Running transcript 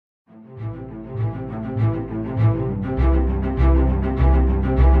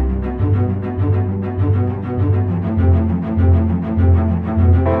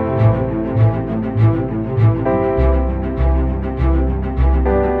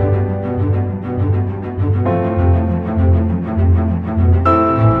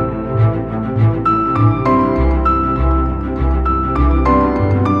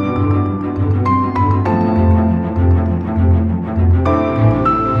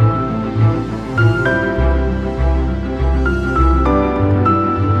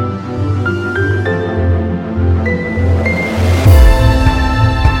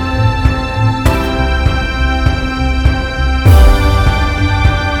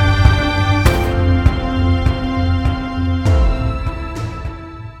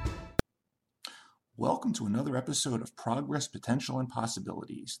episode of Progress, Potential, and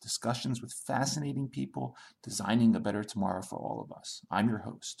Possibilities, discussions with fascinating people designing a better tomorrow for all of us. I'm your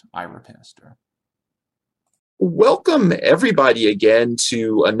host, Ira Pastor. Welcome, everybody, again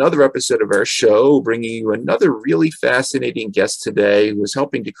to another episode of our show, bringing you another really fascinating guest today who is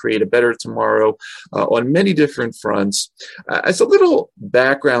helping to create a better tomorrow on many different fronts. As a little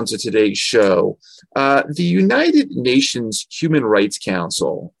background to today's show, the United Nations Human Rights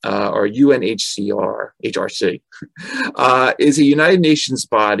Council, or UNHCR, HRC, is a United Nations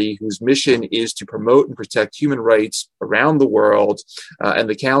body whose mission is to promote and protect human rights around the world, and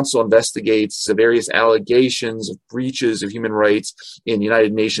the council investigates the various allegations of breaches of human rights in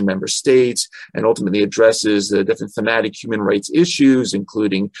United Nations member states, and ultimately addresses the different thematic human rights issues,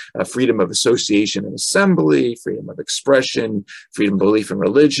 including freedom of association and assembly, freedom of expression, freedom of belief in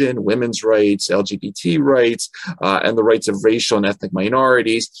religion, women's rights, LGBT rights, and the rights of racial and ethnic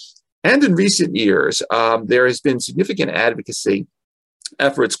minorities. And in recent years, there has been significant advocacy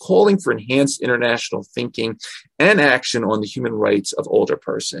efforts calling for enhanced international thinking and action on the human rights of older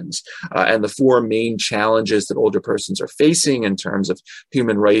persons. And the four main challenges that older persons are facing in terms of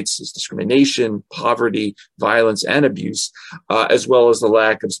human rights is discrimination, poverty, violence, and abuse, as well as the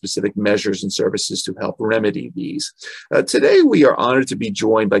lack of specific measures and services to help remedy these. Today, we are honored to be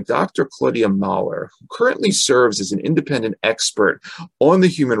joined by Dr. Claudia Mahler, who currently serves as an independent expert on the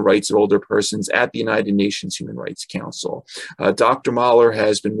human rights of older persons at the United Nations Human Rights Council. Dr. Mahler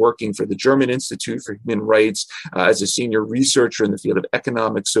has been working for the German Institute for Human Rights as a senior researcher in the field of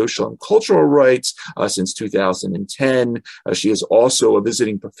economic, social, and cultural rights since 2010. She is also a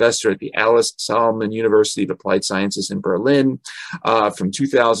visiting professor at the Alice Salomon University of Applied Sciences in Berlin. From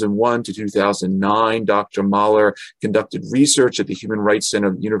 2001 to 2009, Dr. Mahler conducted research at the Human Rights Center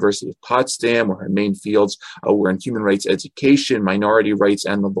of the University of Potsdam, where her main fields were in human rights education, minority rights,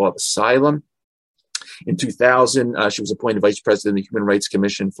 and the law of asylum. In 2000, she was appointed vice president of the Human Rights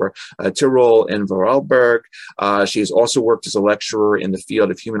Commission for Tyrol and Vorarlberg. She has also worked as a lecturer in the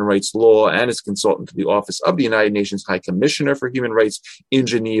field of human rights law and as consultant to the Office of the United Nations High Commissioner for Human Rights in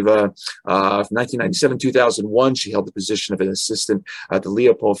Geneva. From 1997 to 2001, she held the position of an assistant at the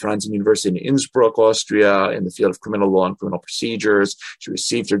Leopold Franzen University in Innsbruck, Austria, in the field of criminal law and criminal procedures. She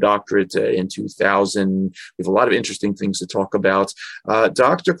received her doctorate in 2000. We have a lot of interesting things to talk about.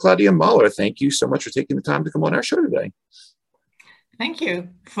 Dr. Claudia Mahler, thank you so much for taking the time to come on our show today. Thank you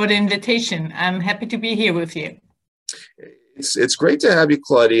for the invitation. I'm happy to be here with you. It's great to have you,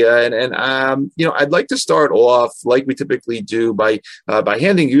 Claudia, and I'd like to start off like we typically do by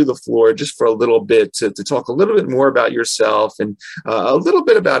handing you the floor just for a little bit to talk a little bit more about yourself and a little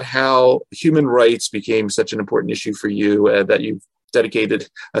bit about how human rights became such an important issue for you that you've dedicated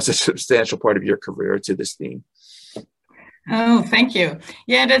a substantial part of your career to this theme. Oh, thank you.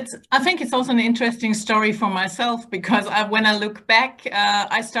 Yeah, I think it's also an interesting story for myself because when I look back,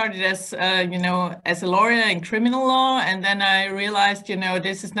 I started as a lawyer in criminal law, and then I realized,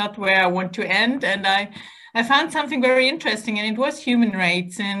 this is not where I want to end, and I found something very interesting, and it was human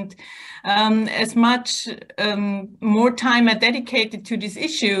rights. And as much more time I dedicated to this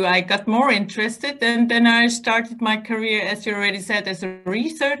issue, I got more interested, and then I started my career, as you already said, as a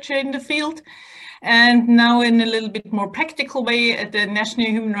researcher in the field. And now in a little bit more practical way at the National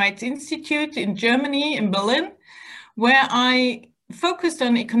Human Rights Institute in Germany, in Berlin, where I focused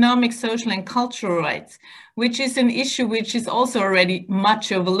on economic, social, and cultural rights, which is an issue which is also already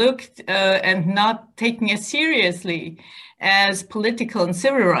much overlooked and not taken as seriously as political and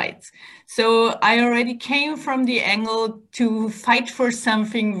civil rights. So I already came from the angle to fight for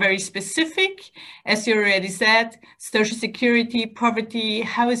something very specific, as you already said, social security, poverty,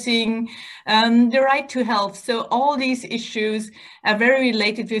 housing, the right to health. So all these issues are very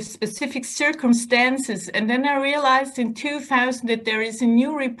related with specific circumstances. And then I realized in 2000 that there is a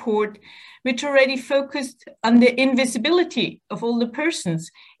new report which already focused on the invisibility of all the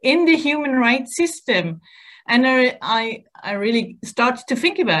persons in the human rights system. And I really started to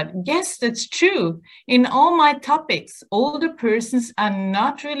think about, yes, that's true. In all my topics, older persons are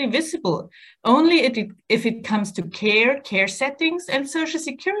not really visible, only if it comes to care settings and social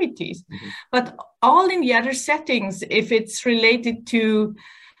securities. Mm-hmm. But all in the other settings, if it's related to,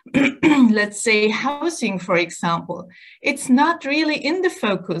 let's say, housing, for example, it's not really in the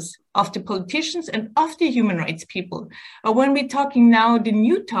focus of the politicians and of the human rights people. Or when we're talking now the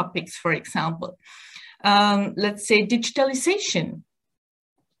new topics, for example, let's say digitalization.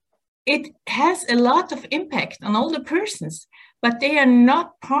 It has a lot of impact on all the persons, but they are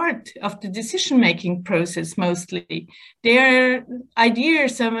not part of the decision-making process mostly. Their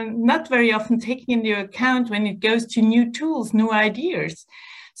ideas are not very often taken into account when it goes to new tools, new ideas.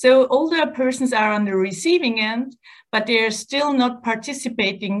 So older persons are on the receiving end, but they are still not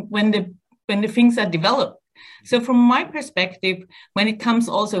participating when the things are developed. So from my perspective, when it comes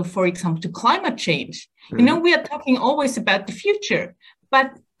also, for example, to climate change, we are talking always about the future, but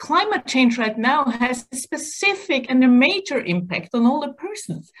climate change right now has a specific and a major impact on older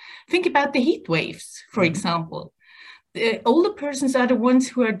persons. Think about the heat waves, for example. The older persons are the ones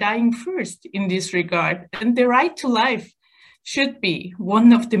who are dying first in this regard, and the right to life should be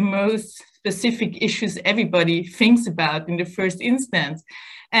one of the most specific issues everybody thinks about in the first instance.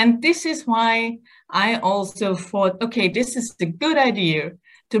 And this is why I also thought, okay, this is a good idea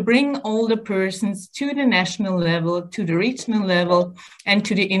to bring older persons to the national level, to the regional level, and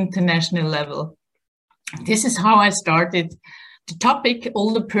to the international level. This is how I started the topic,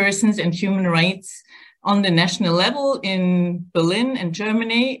 older persons and human rights on the national level in Berlin and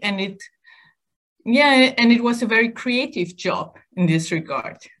Germany. And it was a very creative job in this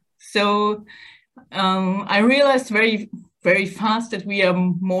regard. So I realized very, very fast that we are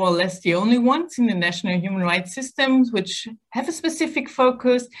more or less the only ones in the national human rights systems which have a specific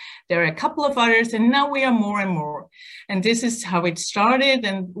focus. There are a couple of others, and now we are more and more. And this is how it started,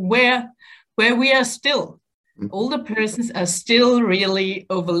 and where we are still. Older persons are still really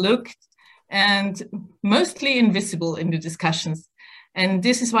overlooked and mostly invisible in the discussions. And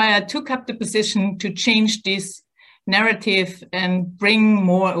this is why I took up the position to change this narrative and bring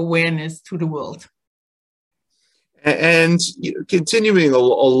more awareness to the world. And continuing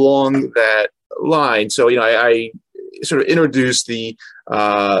along that line, so I sort of introduced the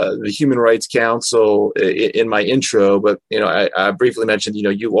Human Rights Council in my intro, but I briefly mentioned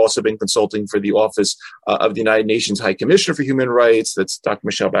you've also been consulting for the Office of the United Nations High Commissioner for Human Rights. That's Dr.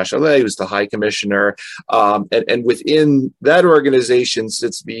 Michelle Bachelet, who's the High Commissioner, and within that organization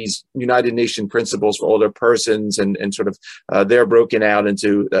sits these United Nations principles for older persons, and sort of they're broken out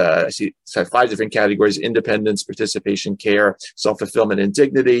into I see 5 different categories: independence, participation, care, self-fulfillment, and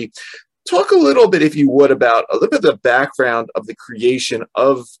dignity. Talk a little bit, if you would, about a little bit of the background of the creation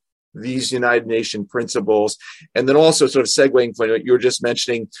of these United Nations principles, and then also sort of segueing from what you were just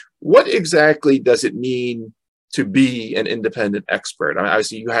mentioning, what exactly does it mean to be an independent expert? I mean,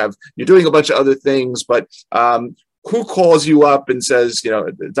 obviously you're doing a bunch of other things, but who calls you up and says,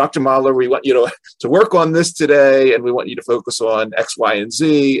 Dr. Mahler, we want you to work on this today, and we want you to focus on X, Y, and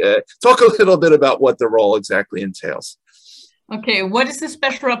Z. Talk a little bit about what the role exactly entails. Okay, what is the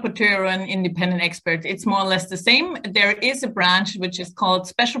special rapporteur on independent expert? It's more or less the same. There is a branch which is called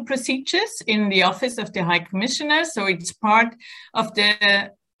special procedures in the Office of the High Commissioner. So it's part of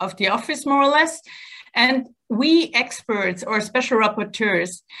the office, more or less. And we experts or special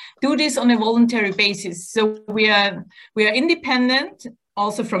rapporteurs do this on a voluntary basis. So we are independent,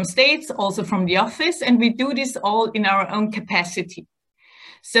 also from states, also from the office, and we do this all in our own capacity.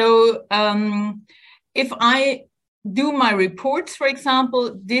 So if I do my reports, for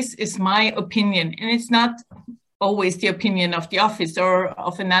example, this is my opinion, and it's not always the opinion of the office or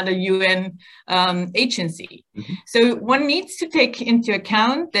of another UN agency. Mm-hmm. So one needs to take into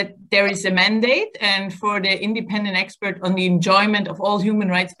account that there is a mandate, and for the independent expert on the enjoyment of all human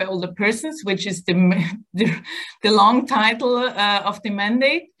rights by older persons, which is the long title of the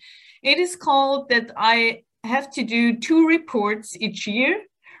mandate, it is called that I have to do 2 reports each year.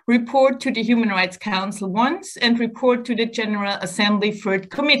 Report to the Human Rights Council once, and report to the General Assembly Third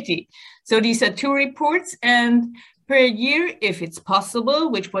Committee. So these are 2 reports, and per year, if it's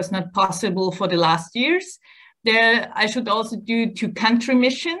possible, which was not possible for the last years, I should also do 2 country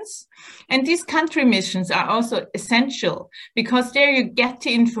missions. And these country missions are also essential because there you get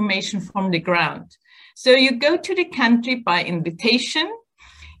the information from the ground. So you go to the country by invitation.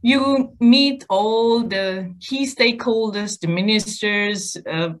 You meet all the key stakeholders, the ministers,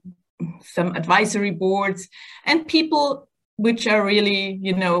 some advisory boards, and people which are really,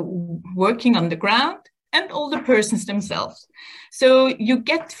 working on the ground, and all the persons themselves. So you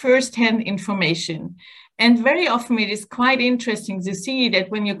get firsthand information. And very often it is quite interesting to see that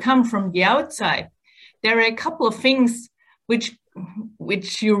when you come from the outside, there are a couple of things which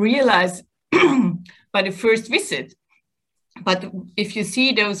you realize by the first visit. But if you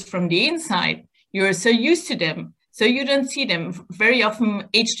see those from the inside, you're so used to them, so you don't see them. Very often,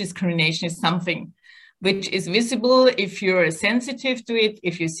 age discrimination is something which is visible if you're sensitive to it,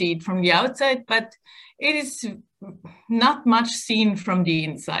 if you see it from the outside, but it is not much seen from the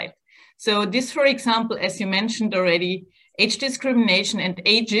inside. So this, for example, as you mentioned already, age discrimination and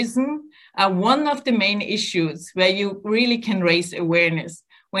ageism are one of the main issues where you really can raise awareness.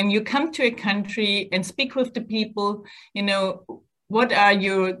 When you come to a country and speak with the people, what are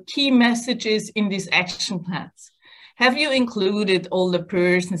your key messages in these action plans? Have you included older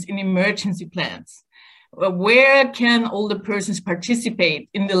persons in emergency plans? Where can older persons participate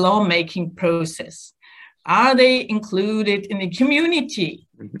in the lawmaking process? Are they included in the community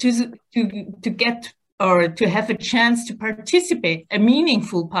to get or to have a chance to participate, a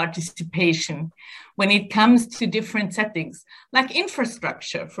meaningful participation when it comes to different settings, like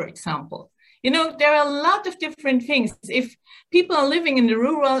infrastructure, for example? You know, there are a lot of different things. If people are living in the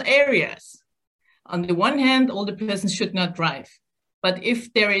rural areas, on the one hand, older persons should not drive. But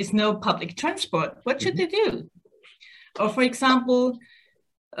if there is no public transport, what should they do? Or for example,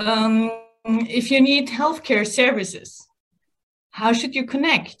 if you need healthcare services, how should you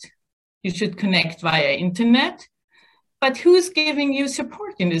connect? You should connect via internet, but who's giving you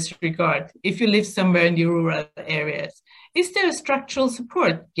support in this regard if you live somewhere in the rural areas? Is there structural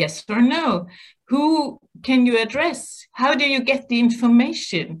support? Yes or no? Who can you address? How do you get the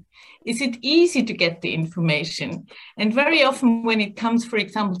information? Is it easy to get the information? And very often when it comes, for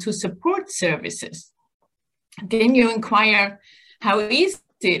example, to support services, then you inquire how easy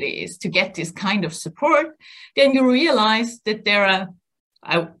it is to get this kind of support. Then you realize that there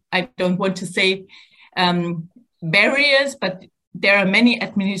are, I don't want to say barriers, but there are many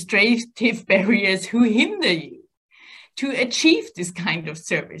administrative barriers who hinder you to achieve this kind of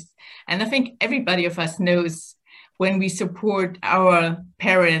service. And I think everybody of us knows when we support our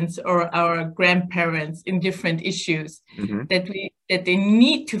parents or our grandparents in different issues, that they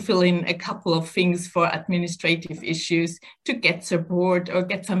need to fill in a couple of things for administrative issues to get support or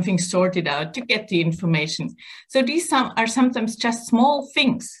get something sorted out, to get the information. So these are sometimes just small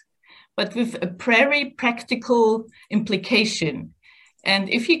things, but with a very practical implication. And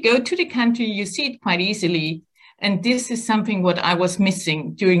if you go to the country, you see it quite easily. And this is something what I was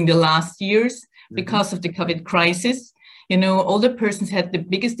missing during the last years because of the COVID crisis. You know, older persons had the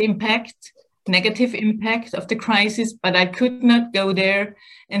biggest impact, negative impact of the crisis, but I could not go there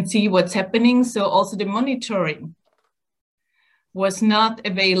and see what's happening. So also the monitoring was not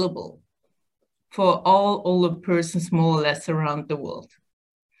available for all older persons more or less around the world.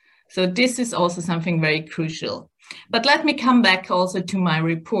 So this is also something very crucial. But let me come back also to my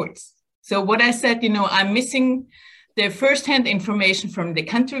reports. So what I said, you know, I'm missing the first-hand information from the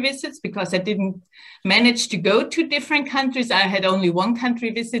country visits because I didn't manage to go to different countries. I had only one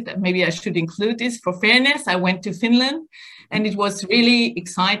country visit. Maybe I should include this for fairness. I went to Finland and it was really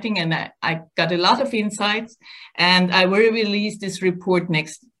exciting and I got a lot of insights, and I will release this report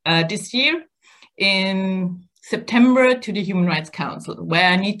this year in September to the Human Rights Council, where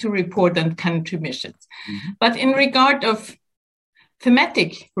I need to report on country missions. But in regard of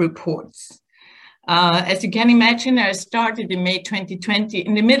thematic reports, as you can imagine, I started in May 2020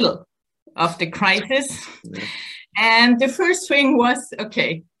 in the middle of the crisis. And the first thing was,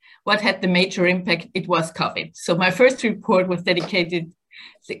 okay, what had the major impact? It was COVID. So my first report was dedicated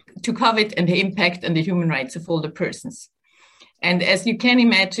to COVID and the impact on the human rights of older persons. And as you can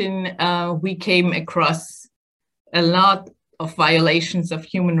imagine, we came across a lot of violations of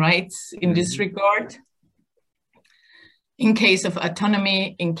human rights in this regard. In case of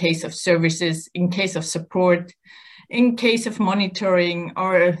autonomy, in case of services, in case of support, in case of monitoring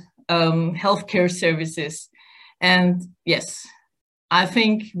or healthcare services. And yes, I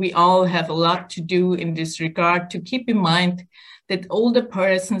think we all have a lot to do in this regard to keep in mind that older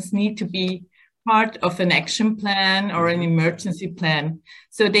persons need to be part of an action plan or an emergency plan,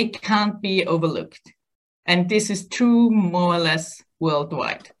 so they can't be overlooked. And this is true more or less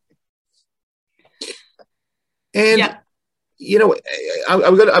worldwide. And you know,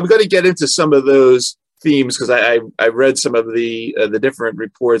 I'm going to get into some of those themes because I read some of the different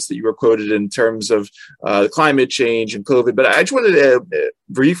reports that you were quoted in terms of climate change and COVID, but I just wanted to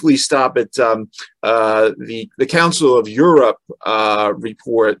briefly stop at the Council of Europe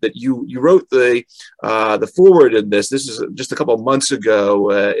report that you wrote the foreword in this. This is just a couple of months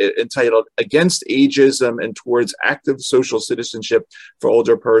ago, entitled "Against Ageism and Towards Active Social Citizenship for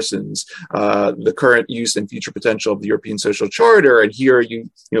Older Persons: The Current Use and Future Potential of the European Social Charter." And here you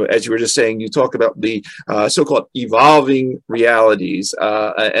know, as you were just saying, you talk about the so-called evolving realities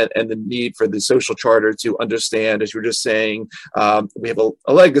and the need for the social charter to understand, as you were just saying, we have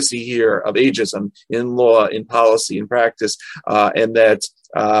a legacy here of ageism in law, in policy, in practice, and that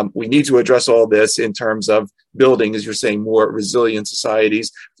we need to address all this in terms of building, as you're saying, more resilient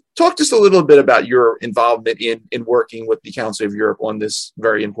societies. Talk just a little bit about your involvement in working with the Council of Europe on this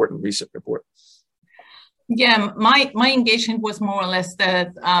very important recent report. Yeah, my engagement was more or less that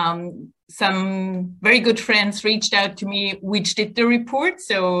some very good friends reached out to me, which did the report.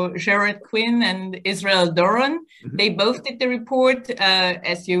 So Gerard Quinn and Israel Doron, they both did the report.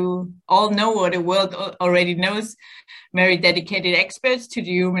 As you all know, or the world already knows, very dedicated experts to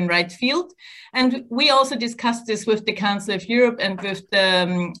the human rights field. And we also discussed this with the Council of Europe and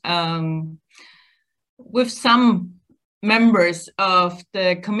with some members of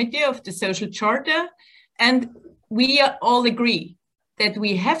the Committee of the Social Charter. And we all agree that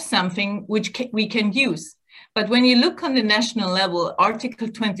we have something which we can use. But when you look on the national level, Article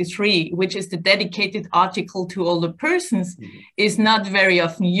 23, which is the dedicated article to older persons, is not very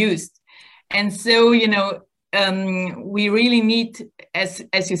often used. And so, you know, we really need,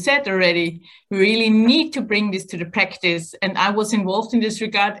 as you said already, we really need to bring this to the practice. And I was involved in this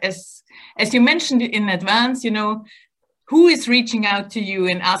regard, as you mentioned in advance, you know, who is reaching out to you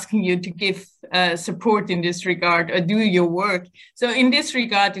and asking you to give support in this regard or do your work? So in this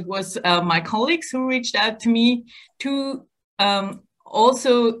regard, it was my colleagues who reached out to me to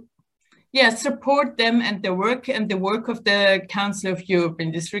also support them and the work of the Council of Europe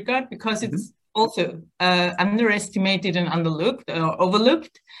in this regard, because it's also underestimated and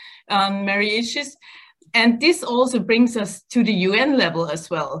overlooked on many issues. And this also brings us to the UN level as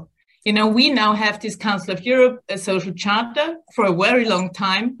well. You know, we now have this Council of Europe, a social charter for a very long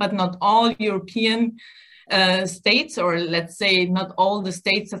time, but not all European states, or let's say not all the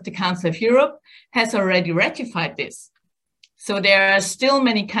states of the Council of Europe, has already ratified this. So there are still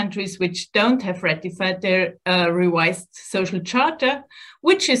many countries which don't have ratified their revised social charter,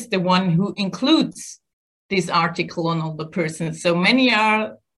 which is the one who includes this article on older persons. So many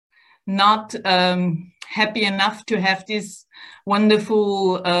are not happy enough to have this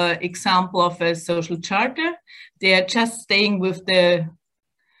wonderful example of a social charter. They are just staying with the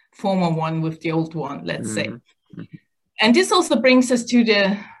former one, with the old one, let's say. And this also brings us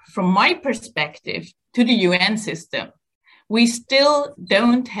to from my perspective, to the UN system. We still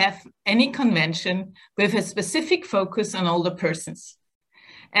don't have any convention with a specific focus on older persons.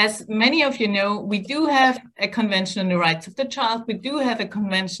 As many of you know, we do have a convention on the rights of the child. We do have a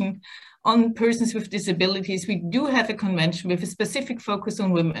convention on persons with disabilities. We do have a convention with a specific focus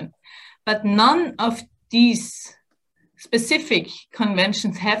on women. But none of these specific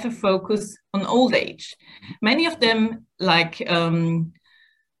conventions have a focus on old age. Many of them, like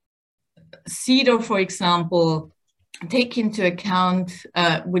CEDAW, for example, take into account,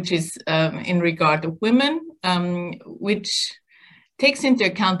 which is in regard of women, which takes into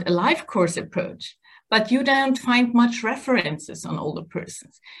account a life course approach, but you don't find much references on older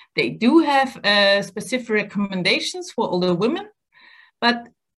persons. They do have specific recommendations for older women, but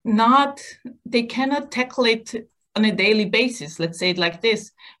they cannot tackle it on a daily basis, let's say it like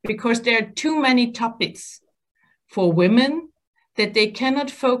this, because there are too many topics for women that they cannot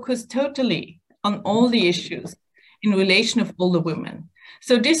focus totally on all the issues in relation of older women.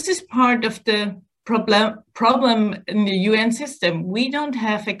 So this is part of the problem in the UN system. We don't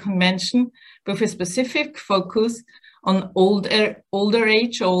have a convention with a specific focus on older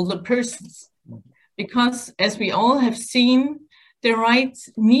age, older persons, because as we all have seen, the rights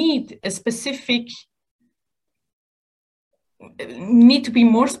need to be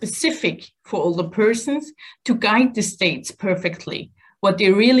more specific for older persons to guide the states perfectly, what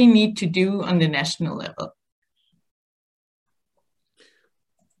they really need to do on the national level.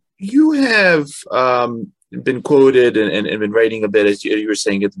 You have been quoted and been writing a bit, as you were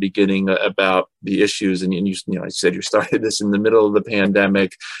saying at the beginning, about the issues, and you know, I said you started this in the middle of the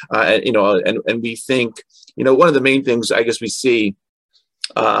pandemic, and we think, you know, one of the main things I guess we see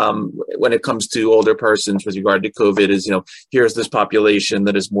when it comes to older persons with regard to COVID is, you know, here's this population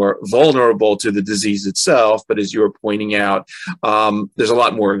that is more vulnerable to the disease itself. But as you were pointing out, there's a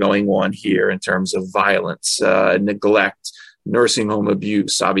lot more going on here in terms of violence, neglect, nursing home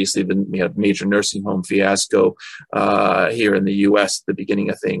abuse. Obviously, we had a major nursing home fiasco here in the U.S. at the beginning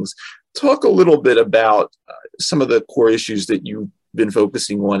of things. Talk a little bit about some of the core issues that you've been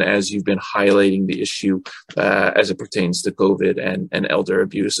focusing on as you've been highlighting the issue as it pertains to COVID and elder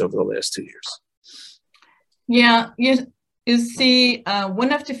abuse over the last 2 years. Yeah, you see,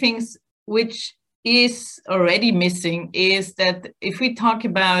 one of the things which is already missing is that if we talk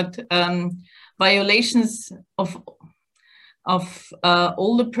about violations of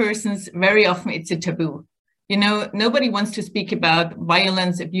older persons, very often it's a taboo. You know, nobody wants to speak about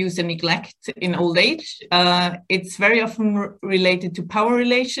violence, abuse, and neglect in old age. It's very often related to power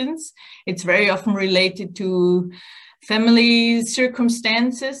relations. It's very often related to family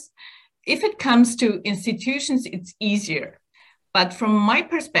circumstances. If it comes to institutions, it's easier. But from my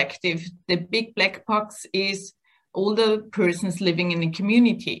perspective, the big black box is older persons living in the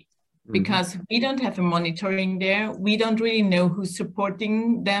community. because we don't have a monitoring there. We don't really know who's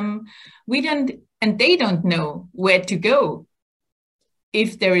supporting them. And they don't know where to go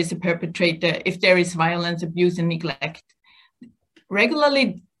if there is a perpetrator, if there is violence, abuse, and neglect.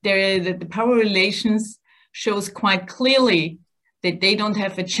 Regularly, the power relations shows quite clearly that they don't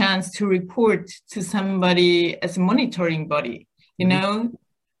have a chance to report to somebody as a monitoring body. You know,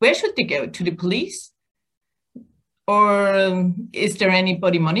 where should they go? To the police? Or is there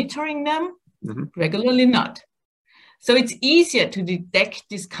anybody monitoring them? Regularly not. So it's easier to detect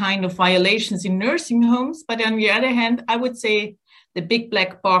this kind of violations in nursing homes. But on the other hand, I would say the big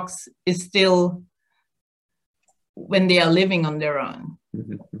black box is still when they are living on their own.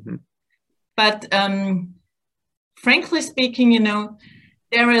 But frankly speaking, you know,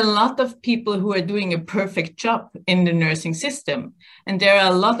 there are a lot of people who are doing a perfect job in the nursing system. And there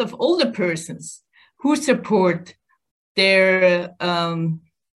are a lot of older persons who support their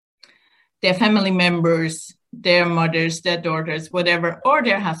family members, their mothers, their daughters, whatever, or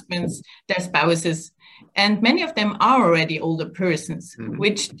their husbands, their spouses. And many of them are already older persons,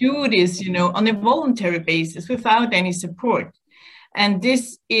 which do this, you know, on a voluntary basis without any support. And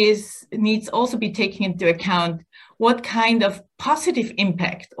this needs also be taken into account what kind of positive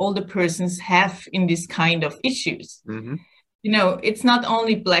impact older persons have in this kind of issues. You know, it's not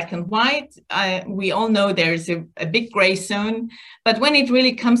only black and white. We all know there's a big gray zone, but when it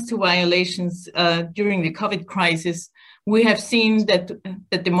really comes to violations during the COVID crisis, we have seen that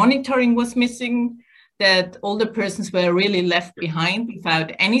the monitoring was missing, that older persons were really left behind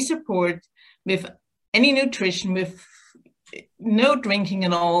without any support, with any nutrition, with no drinking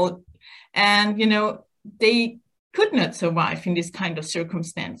at all. And, you know, they could not survive in this kind of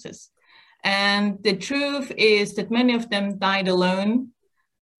circumstances. And the truth is that many of them died alone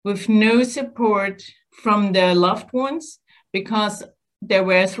with no support from their loved ones because there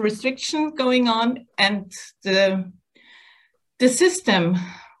was restriction going on and the system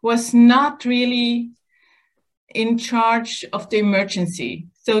was not really in charge of the emergency.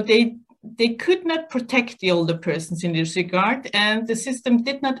 So they could not protect the older persons in this regard, and the system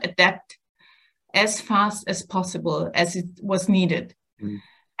did not adapt as fast as possible as it was needed.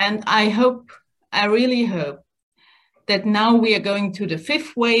 And I really hope that now we are going to the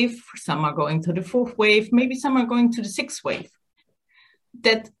 5th wave, some are going to the 4th wave, maybe some are going to the 6th wave,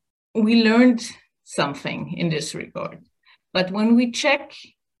 that we learned something in this regard. But when we check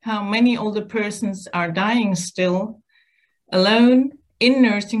how many older persons are dying still, alone in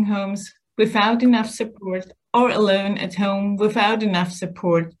nursing homes without enough support, or alone at home without enough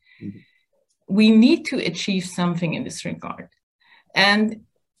support, we need to achieve something in this regard. And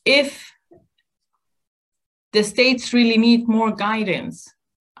if the states really need more guidance,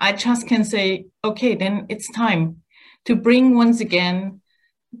 I just can say, okay, then it's time to bring once again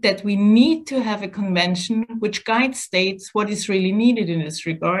that we need to have a convention which guides states what is really needed in this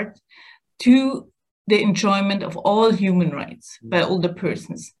regard to the enjoyment of all human rights by older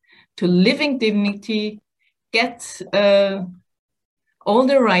persons, to living dignity, get all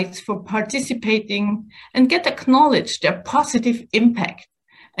the rights for participating and get acknowledged their positive impact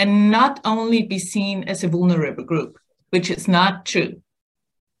and not only be seen as a vulnerable group, which is not true.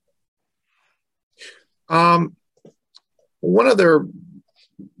 One other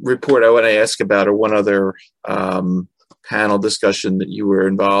report I want to ask about, or one other panel discussion that you were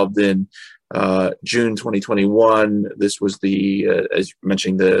involved in, June 2021. This was as you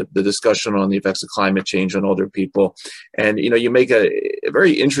mentioned, the discussion on the effects of climate change on older people. And, you know, you make a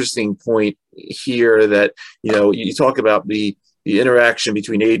very interesting point here that, you know, you talk about the interaction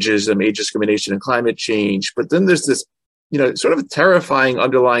between ageism, age discrimination, and climate change. But then there's this, you know, sort of a terrifying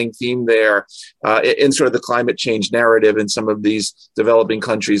underlying theme there in sort of the climate change narrative in some of these developing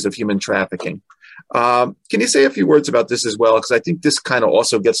countries of human trafficking. Can you say a few words about this as well? Because I think this kind of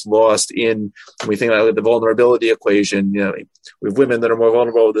also gets lost when we think about the vulnerability equation. You know, we have women that are more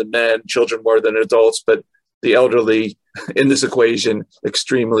vulnerable than men, children more than adults, but the elderly in this equation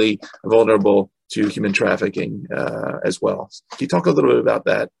extremely vulnerable to human trafficking as well. Can you talk a little bit about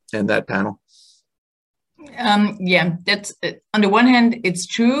that and that panel? Yeah, that's on the one hand, it's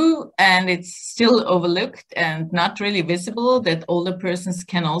true, and it's still overlooked and not really visible that older persons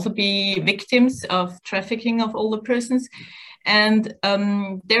can also be victims of trafficking of older persons. And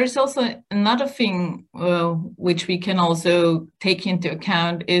there's also another thing which we can also take into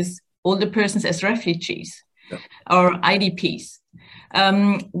account is older persons as refugees or IDPs.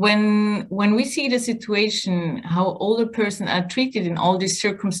 When we see the situation, how older persons are treated in all these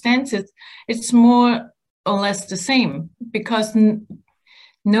circumstances, it's more or less the same, because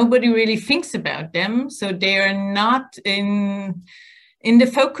nobody really thinks about them. So they are not in in the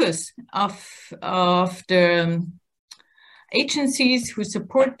focus of the agencies who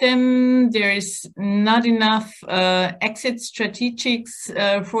support them. There is not enough exit strategies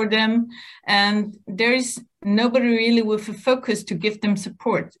for them, and there is nobody really with a focus to give them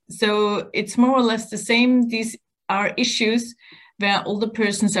support. So it's more or less the same. These are issues where older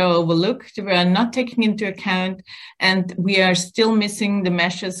persons are overlooked, we are not taken into account, and we are still missing the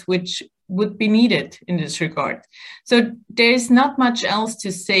measures which would be needed in this regard. So there is not much else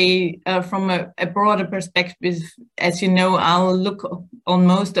to say from a broader perspective. As you know, I'll look on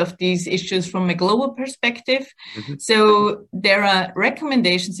most of these issues from a global perspective. Mm-hmm. So there are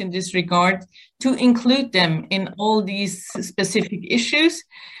recommendations in this regard to include them in all these specific issues.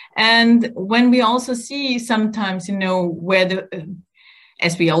 And when we also see sometimes, where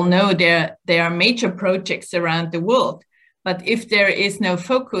as we all know, there are major projects around the world. But if there is no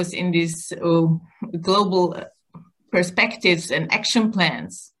focus in these global perspectives and action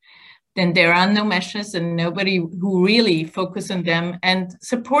plans, then there are no measures and nobody who really focus on them and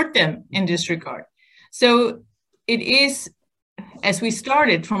support them in this regard. So it is, as we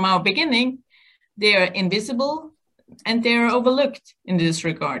started from our beginning, they are invisible and they are overlooked in this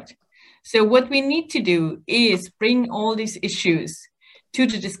regard. So what we need to do is bring all these issues to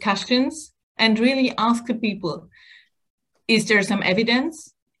the discussions and really ask the people, is there some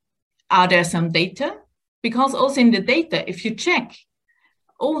evidence? Are there some data? Because also in the data, if you check,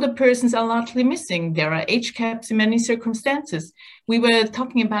 older persons are largely missing. There are age caps in many circumstances. We were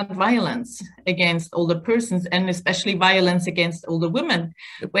talking about violence against older persons and especially violence against older women.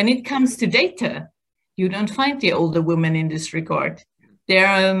 When it comes to data, you don't find the older women in this regard. There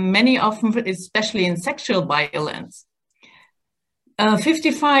are many often, especially in sexual violence.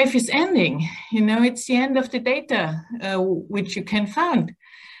 55 is ending, it's the end of the data which you can find.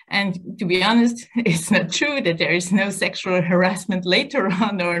 And to be honest, it's not true that there is no sexual harassment later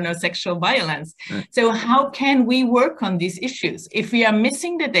on or no sexual violence. Right. So how can we work on these issues? If we are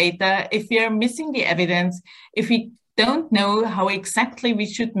missing the data, if we are missing the evidence, if we don't know how exactly we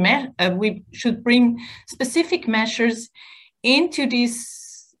should bring specific measures into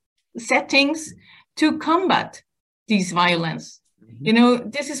these settings to combat these violence.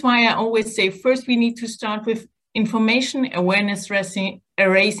 This is why I always say, first, we need to start with information, awareness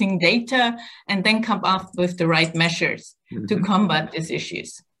raising data, and then come up with the right measures to combat these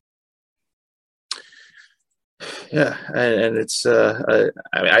issues. Yeah, and it's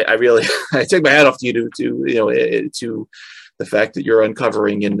I really I take my hat off to you to the fact that you're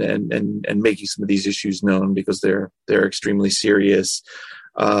uncovering and making some of these issues known, because they're extremely serious.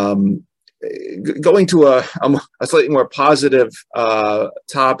 Going to a slightly more positive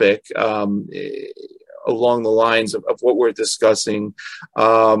topic along the lines of what we're discussing.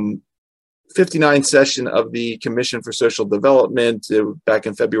 59th session of the Commission for Social Development back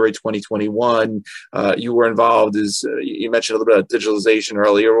in February 2021. You were involved, as you mentioned a little bit about digitalization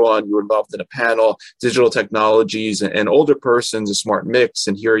earlier on. You were involved in a panel, Digital Technologies and Older Persons, a Smart Mix.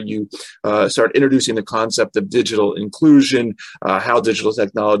 And here you start introducing the concept of digital inclusion, how digital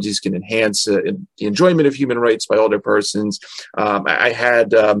technologies can enhance the enjoyment of human rights by older persons. I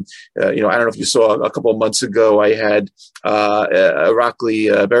had, I don't know if you saw a couple of months ago, I had Irakli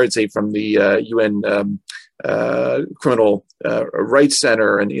Beredze from the UN Criminal Rights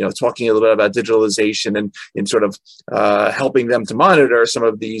Center, and talking a little bit about digitalization and sort of helping them to monitor some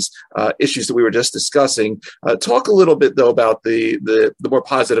of these issues that we were just discussing. Talk a little bit though about the more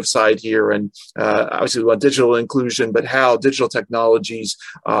positive side here, and obviously we want digital inclusion, but how digital technologies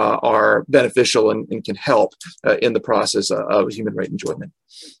are beneficial and can help in the process of human right enjoyment.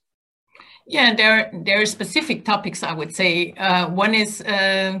 Yeah, there are specific topics, I would say. One is,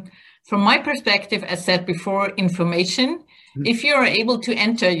 from my perspective, as said before, information. Mm-hmm. If you're able to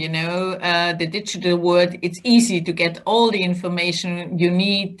enter, the digital world, it's easy to get all the information you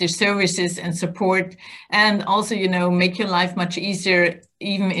need, the services and support, and also, make your life much easier,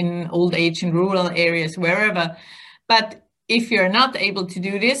 even in old age, in rural areas, wherever. But if you're not able to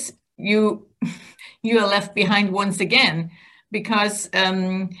do this, you are left behind once again, because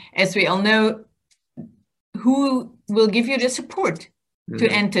as we all know, who will give you the support to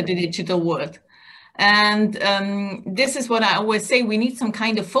enter the digital world? And this is what I always say, we need some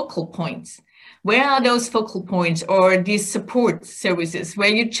kind of focal points. Where are those focal points or these support services where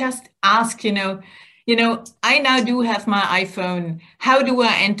you just ask, I now do have my iPhone, how do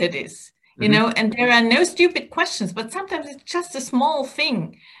I enter this? And there are no stupid questions, but sometimes it's just a small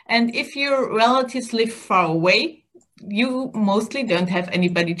thing. And if your relatives live far away, you mostly don't have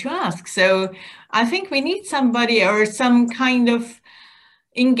anybody to ask. So I think we need somebody or some kind of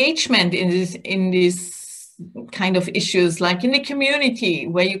engagement in this kind of issues, like in the community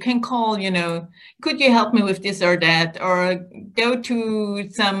where you can call, could you help me with this or that, or go to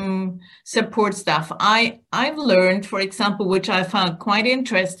some support stuff. I've learned, for example, which I found quite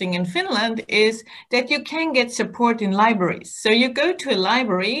interesting in Finland, is that you can get support in libraries. So you go to a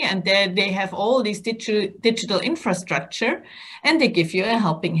library and there they have all this digital infrastructure, and they give you a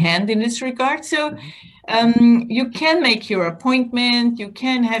helping hand in this regard. So you can make your appointment, you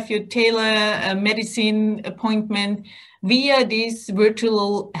can have your telemedicine appointment via these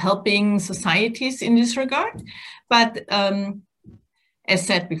virtual helping societies in this regard. But as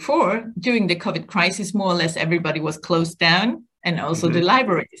said before, during the COVID crisis, more or less everybody was closed down, and also the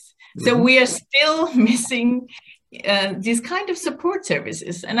libraries. So we are still missing these kind of support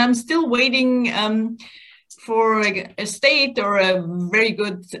services. And I'm still waiting for a state or a very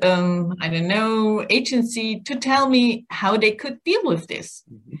good, agency to tell me how they could deal with this,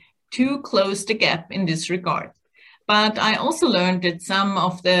 to close the gap in this regard. But I also learned that some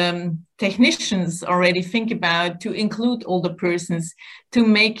of the technicians already think about to include older persons to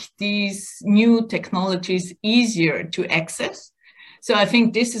make these new technologies easier to access. So I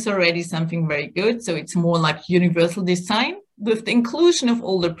think this is already something very good. So it's more like universal design with the inclusion of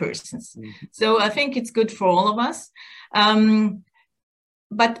older persons. So I think it's good for all of us.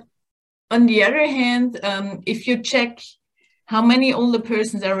 But on the other hand, if you check how many older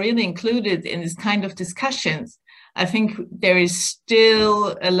persons are really included in this kind of discussions, I think there is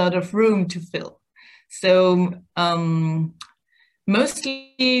still a lot of room to fill. So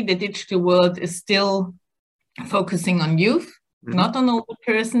mostly the digital world is still focusing on youth, not on older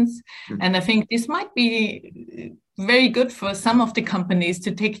persons. And I think this might be very good for some of the companies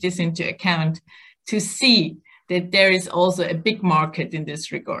to take this into account, to see that there is also a big market in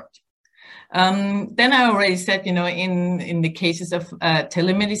this regard. Then I already said, in the cases of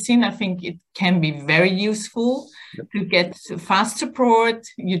telemedicine, I think it can be very useful to get fast support.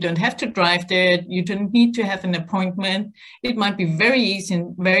 You don't have to drive there. You don't need to have an appointment. It might be very easy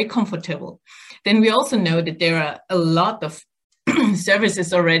and very comfortable. Then we also know that there are a lot of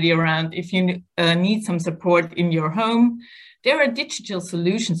services already around. If you need some support in your home, there are digital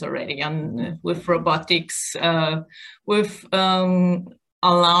solutions already with robotics, with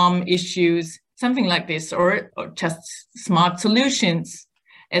alarm issues, something like this, or just smart solutions,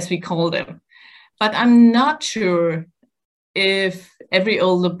 as we call them. But I'm not sure if every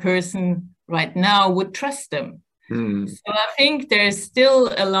older person right now would trust them. So I think there's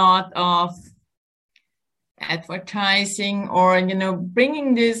still a lot of advertising or,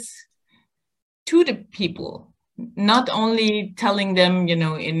 bringing this to the people, not only telling them,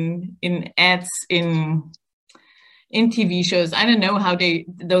 in ads, in TV shows. I don't know how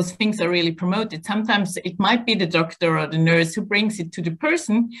those things are really promoted. Sometimes it might be the doctor or the nurse who brings it to the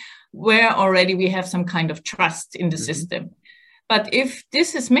person, where already we have some kind of trust in the system. But if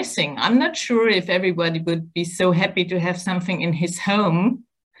this is missing, I'm not sure if everybody would be so happy to have something in his home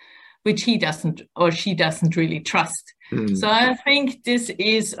which he doesn't or she doesn't really trust. So I think this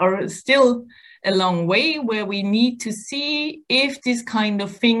is still a long way where we need to see if these kind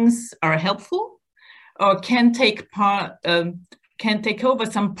of things are helpful, or can take over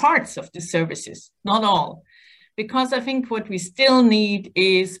some parts of the services, not all. Because I think what we still need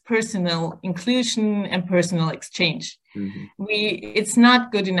is personal inclusion and personal exchange. It's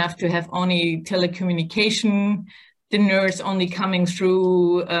not good enough to have only telecommunication, the nurse only coming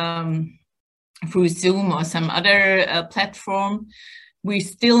through Zoom or some other platform. We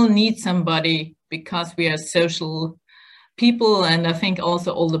still need somebody, because we are social people, and I think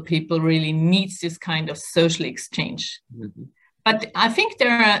also older people really needs this kind of social exchange. But I think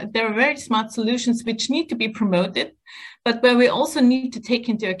there are very smart solutions which need to be promoted, but where we also need to take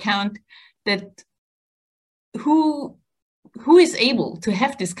into account that who is able to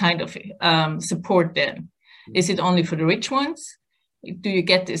have this kind of support then? Is it only for the rich ones? Do you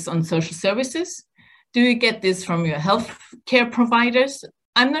get this on social services? Do you get this from your health care providers?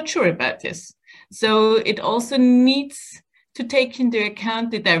 I'm not sure about this. So it also needs to take into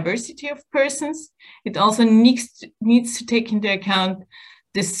account the diversity of persons. It also needs to take into account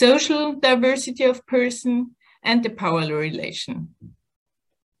the social diversity of person and the power relation.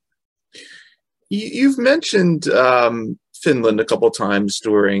 You've mentioned Finland a couple times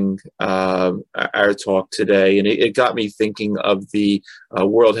during our talk today, and it got me thinking of the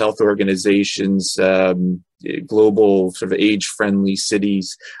World Health Organization's global sort of age-friendly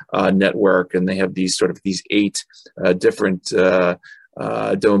cities network, and they have these 8 different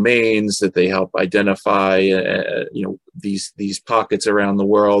domains, that they help identify, these pockets around the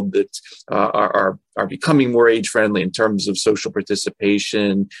world that are becoming more age friendly in terms of social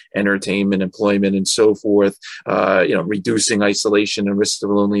participation, entertainment, employment, and so forth. Reducing isolation and risks of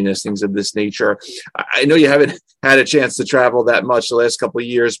loneliness, things of this nature. I know you haven't had a chance to travel that much the last couple of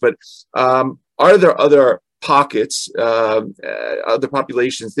years, but are there other pockets, other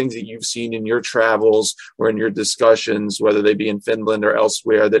populations, things that you've seen in your travels or in your discussions, whether they be in Finland or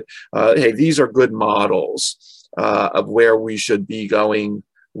elsewhere, that, hey, these are good models of where we should be going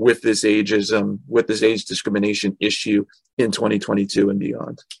with this ageism, with this age discrimination issue in 2022 and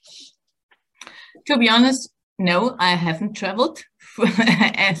beyond? To be honest, no, I haven't traveled.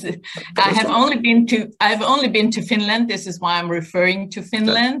 I've only been to Finland. This is why I'm referring to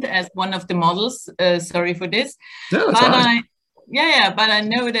Finland as one of the models. Sorry for this. No, it's fine. But I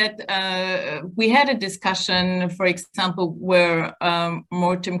know that we had a discussion, for example, where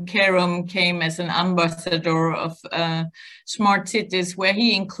Morten Kerum came as an ambassador of smart cities, where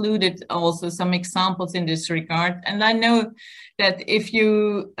he included also some examples in this regard. And I know that if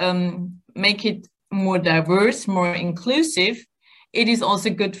you make it more diverse, more inclusive, it is also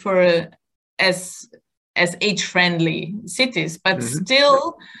good for as age-friendly cities. But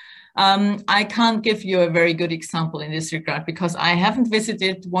still, I can't give you a very good example in this regard because I haven't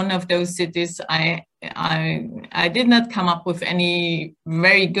visited one of those cities. I did not come up with any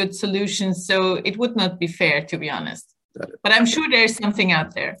very good solutions, so it would not be fair, to be honest. But I'm sure there's something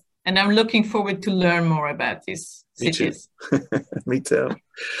out there, and I'm looking forward to learn more about these cities. Me too.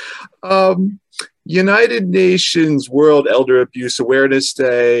 United Nations World Elder Abuse Awareness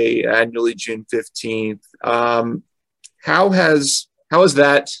Day, annually June 15th. How has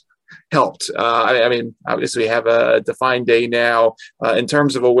that helped? I mean, obviously we have a defined day now. In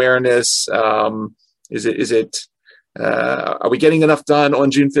terms of awareness, are we getting enough done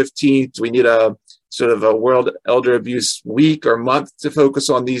on June 15th? Do we need a sort of a World Elder Abuse Week or month to focus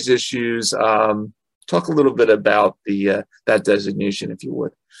on these issues? Talk a little bit about that designation, if you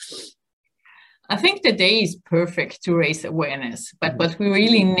would. I think the day is perfect to raise awareness, but what we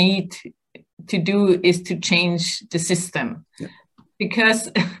really need to do is to change the system. Yeah.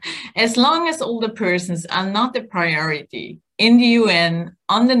 Because as long as older persons are not a priority in the UN,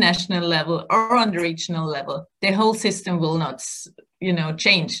 on the national level or on the regional level, the whole system will not,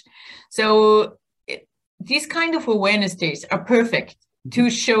 change. So these kind of awareness days are perfect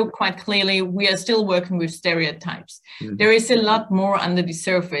to show quite clearly we are still working with stereotypes. There is a lot more under the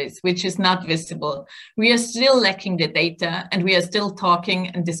surface, which is not visible. We are still lacking the data, and we are still talking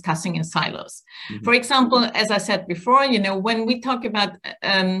and discussing in silos. For example, as I said before, when we talk about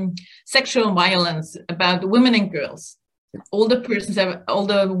sexual violence, about women and girls, older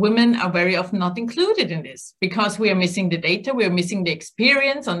women are very often not included in this because we are missing the data, we are missing the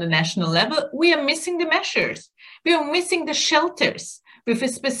experience on the national level, we are missing the measures, we are missing the shelters with a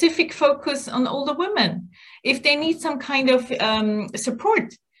specific focus on older women if they need some kind of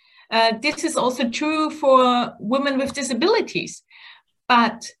support. This is also true for women with disabilities.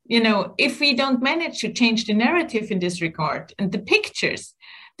 But, if we don't manage to change the narrative in this regard and the pictures,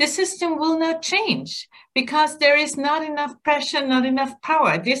 the system will not change because there is not enough pressure, not enough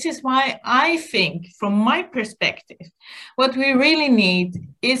power. This is why I think, from my perspective, what we really need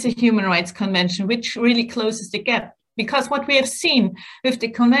is a human rights convention, which really closes the gap. Because what we have seen with the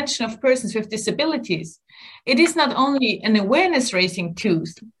Convention of Persons with Disabilities, it is not only an awareness raising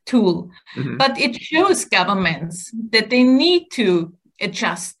tool, but it shows governments that they need to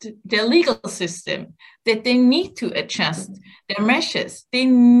adjust their legal system, that they need to adjust their measures, they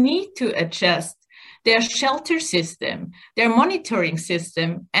need to adjust their shelter system, their monitoring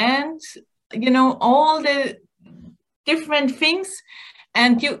system, and all the different things.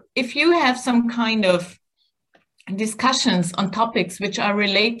 And if you have some kind of discussions on topics which are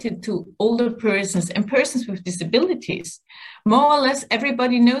related to older persons and persons with disabilities, more or less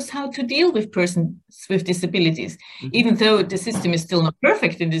everybody knows how to deal with persons with disabilities, even though the system is still not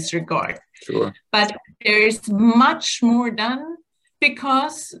perfect in this regard. Sure. But there is much more done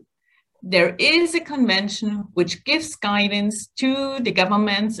because there is a convention which gives guidance to the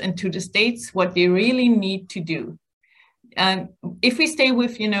governments and to the states what they really need to do. And if we stay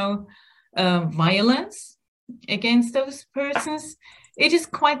with, violence against those persons, it is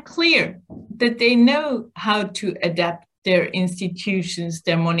quite clear that they know how to adapt their institutions,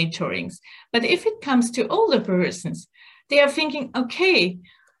 their monitorings. But if it comes to older persons, they are thinking, okay,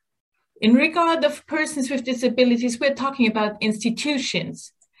 in regard of persons with disabilities, we're talking about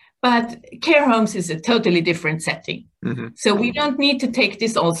institutions, but care homes is a totally different setting. So we don't need to take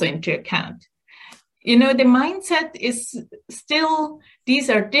this also into account. You know, the mindset is still, these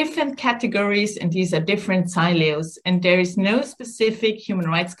are different categories and these are different silos, and there is no specific human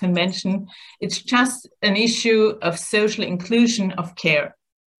rights convention. It's just an issue of social inclusion of care,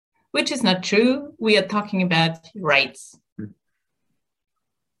 which is not true. We are talking about rights.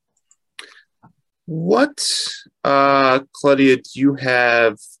 What, Claudia, do you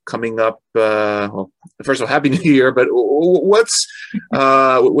have coming up? Well, first of all, Happy New Year, but what's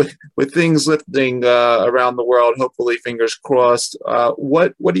with things lifting around the world, hopefully, fingers crossed,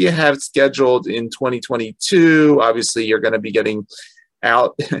 what do you have scheduled in 2022? Obviously, you're going to be getting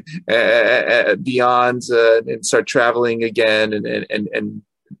out beyond and start traveling again and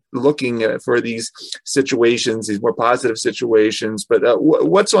looking for these situations, these more positive situations. But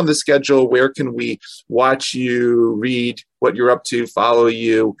what's on the schedule? Where can we watch you, read what you're up to, follow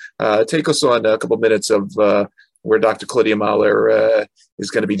you? Take us on a couple minutes of where Dr. Claudia Mahler is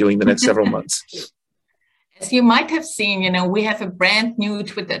going to be doing the next several months. As you might have seen, you know, we have a brand new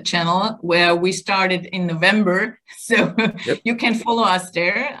Twitter channel where we started in November. So yep. You can follow us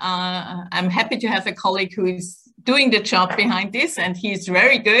there. I'm happy to have a colleague who is doing the job behind this, and he's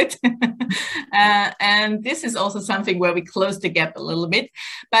very good. And this is also something where we close the gap a little bit.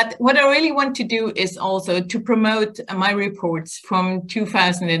 But what I really want to do is also to promote my reports from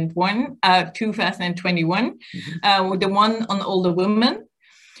 2021, mm-hmm. The one on older women.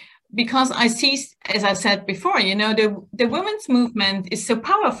 Because I see, as I said before, you know, the women's movement is so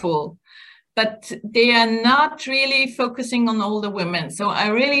powerful, but they are not really focusing on older women. So I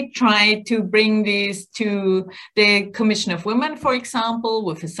really try to bring this to the Commission of Women, for example,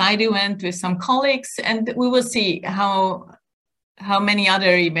 with a side event with some colleagues, and we will see how many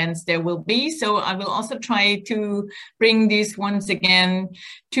other events there will be. So I will also try to bring this once again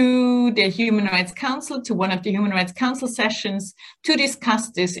to the Human Rights Council, to one of the Human Rights Council sessions, to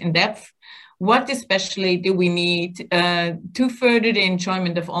discuss this in depth. What especially do we need to further the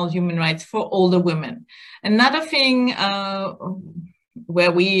enjoyment of all human rights for older women? Another thing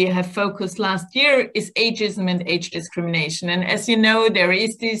where we have focused last year is ageism and age discrimination. And as you know, there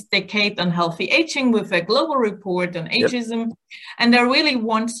is this decade on healthy aging with a global report on ageism. Yep. And I really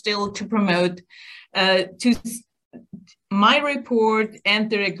want still to promote my report and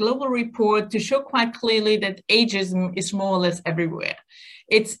the global report to show quite clearly that ageism is more or less everywhere.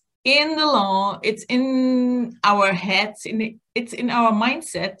 It's in the law, it's in our heads, it's in our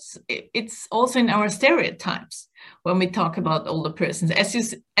mindsets, it's also in our stereotypes when we talk about older persons. As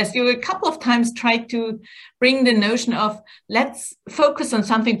you a couple of times tried to bring the notion of let's focus on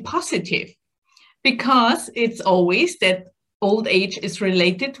something positive, because it's always that old age is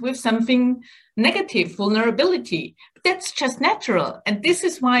related with something negative, vulnerability. But that's just natural. And this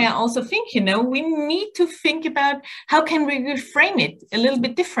is why I also think, you know, we need to think about how can we reframe it a little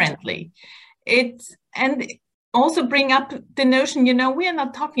bit differently. And also bring up the notion, you know, we are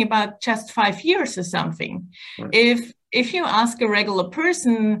not talking about just 5 years or something. Right. If you ask a regular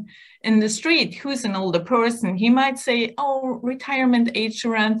person in the street who's an older person, he might say, oh, retirement age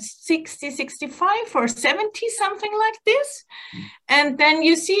around 60, 65 or 70, something like this. And then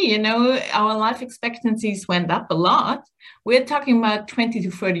you see, you know, our life expectancies went up a lot. We're talking about 20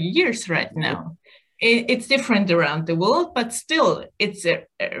 to 30 years right now. It's different around the world, but still it's a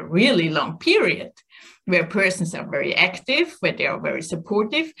really long period where persons are very active, where they are very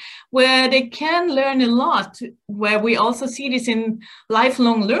supportive, where they can learn a lot, where we also see this in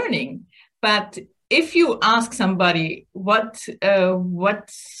lifelong learning. But if you ask somebody what's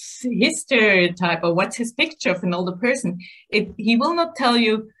his stereotype or what's his picture of an older person, he will not tell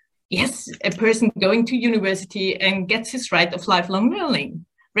you, yes, a person going to university and gets his right of lifelong learning.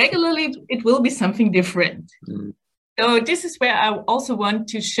 Regularly, it will be something different. Mm. So this is where I also want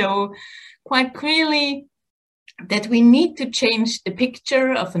to show quite clearly that we need to change the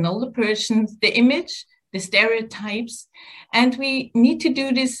picture of an older person, the image, the stereotypes, and we need to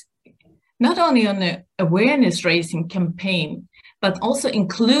do this not only on an awareness raising campaign, but also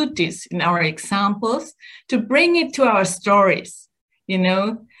include this in our examples to bring it to our stories, you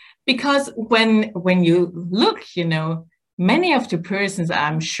know, because when you look, you know, many of the persons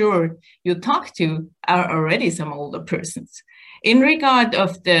I'm sure you talk to are already some older persons. In regard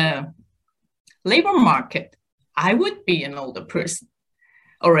of the labor market, I would be an older person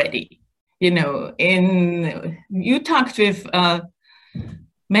already. You know, you talked with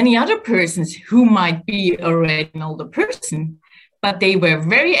many other persons who might be already an older person, but they were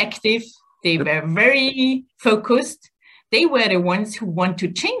very active, they were very focused, they were the ones who want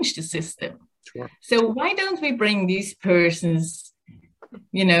to change the system. Sure. So why don't we bring these persons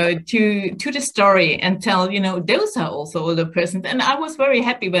to the story and tell, those are also older persons. And I was very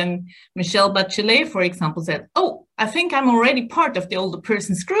happy when Michelle Bachelet, for example, said, "Oh, I think I'm already part of the older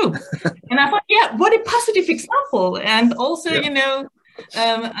persons group." And I thought, yeah, what a positive example. And also, Antonio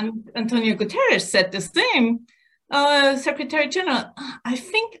Guterres said the same. Secretary General, I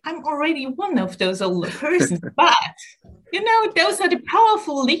think I'm already one of those older persons, but those are the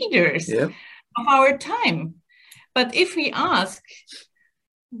powerful leaders of our time. But if we ask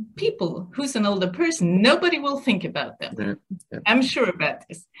people who's an older person, nobody will think about them. I'm sure about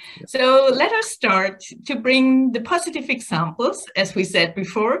this. So let us start to bring the positive examples, as we said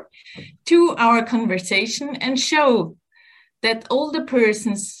before, to our conversation and show that older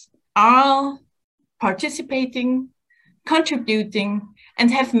persons are participating, contributing,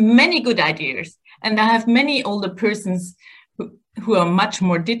 and have many good ideas. And I have many older persons who are much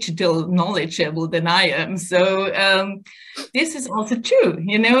more digital knowledgeable than I am. So this is also true.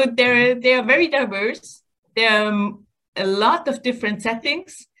 They are very diverse. There are a lot of different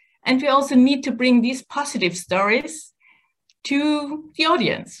settings. And we also need to bring these positive stories to the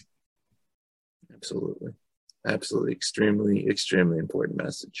audience. Absolutely. Absolutely. Extremely, extremely important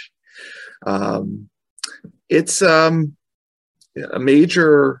message. It's a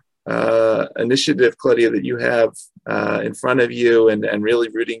major initiative, Claudia, that you have in front of you, and really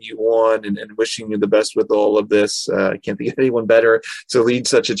rooting you on and wishing you the best with all of this. I can't think of anyone better to lead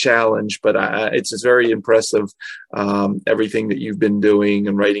such a challenge, but it's just very impressive, everything that you've been doing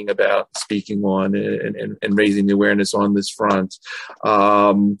and writing about, speaking on, and raising the awareness on this front.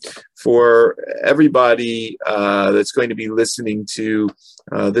 For everybody that's going to be listening to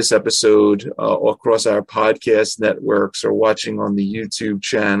this episode across our podcast networks or watching on the YouTube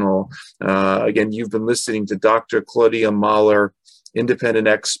channel, again, you've been listening to Dr. Claudia Mahler, independent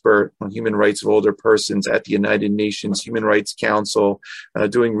expert on human rights of older persons at the United Nations Human Rights Council,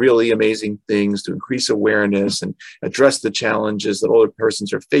 doing really amazing things to increase awareness and address the challenges that older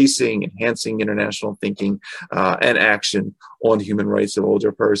persons are facing, enhancing international thinking and action on human rights of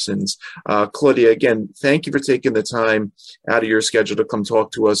older persons. Claudia, again, thank you for taking the time out of your schedule to come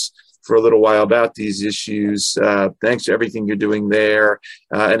talk to us for a little while about these issues. Thanks for everything you're doing there.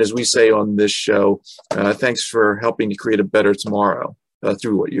 And as we say on this show, thanks for helping to create a better tomorrow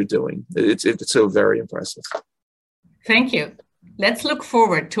through what you're doing. It's so very impressive. Thank you. Let's look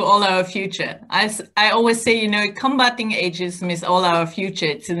forward to all our future. As I always say, combating ageism is all our future.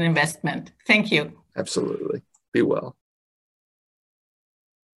 It's an investment. Thank you. Absolutely. Be well.